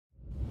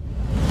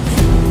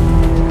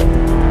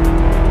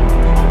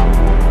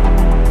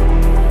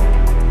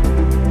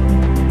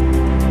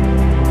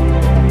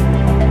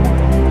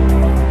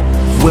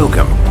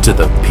to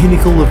the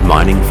pinnacle of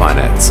mining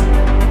finance,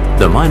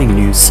 the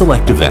MiningNews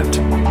Select event.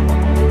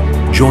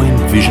 Join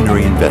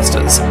visionary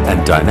investors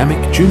and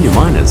dynamic junior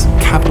miners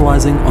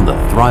capitalizing on the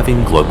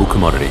thriving global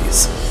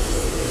commodities.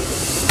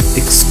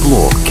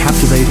 Explore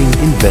captivating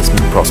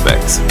investment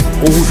prospects,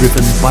 all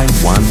driven by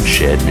one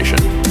shared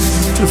mission: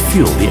 to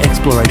fuel the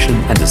exploration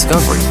and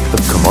discovery of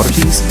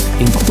commodities,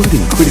 including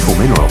critical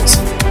minerals,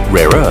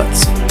 rare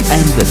earths,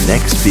 and the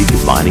next big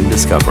mining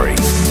discovery.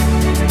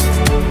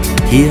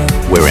 Here,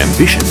 where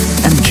ambition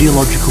and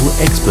geological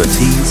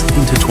expertise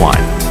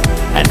intertwine,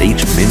 and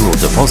each mineral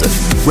deposit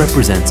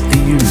represents a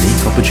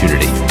unique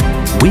opportunity,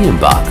 we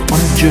embark on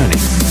a journey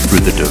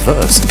through the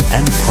diverse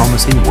and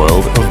promising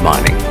world of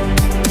mining.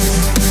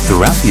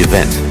 Throughout the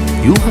event,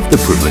 you'll have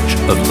the privilege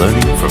of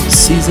learning from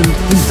seasoned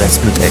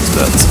investment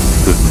experts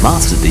who've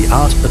mastered the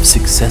art of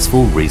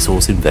successful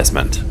resource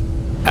investment.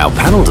 Our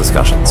panel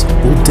discussions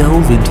will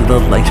delve into the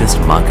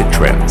latest market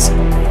trends,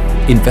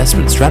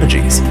 investment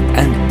strategies,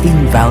 and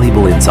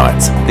invaluable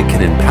insights that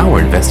can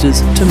empower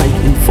investors to make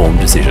informed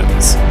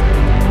decisions.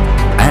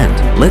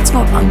 And let's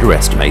not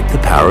underestimate the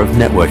power of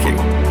networking.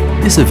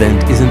 This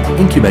event is an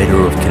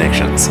incubator of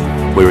connections,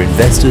 where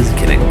investors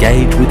can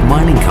engage with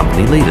mining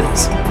company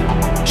leaders,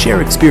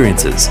 share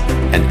experiences,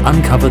 and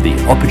uncover the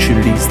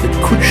opportunities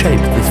that could shape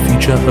the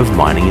future of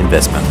mining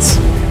investments.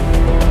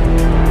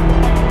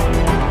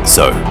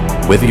 So,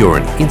 whether you're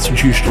an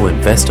institutional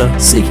investor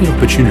seeking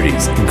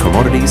opportunities in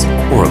commodities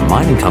or a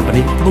mining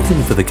company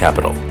looking for the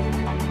capital,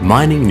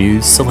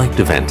 MiningNews Select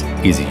event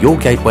is your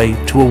gateway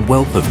to a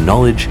wealth of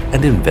knowledge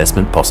and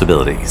investment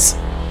possibilities.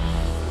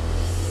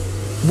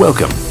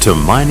 Welcome to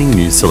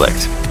MiningNews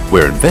Select,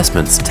 where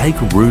investments take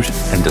root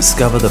and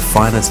discover the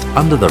finest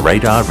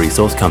under-the-radar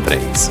resource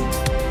companies.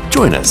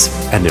 Join us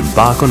and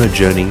embark on a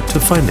journey to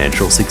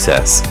financial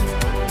success.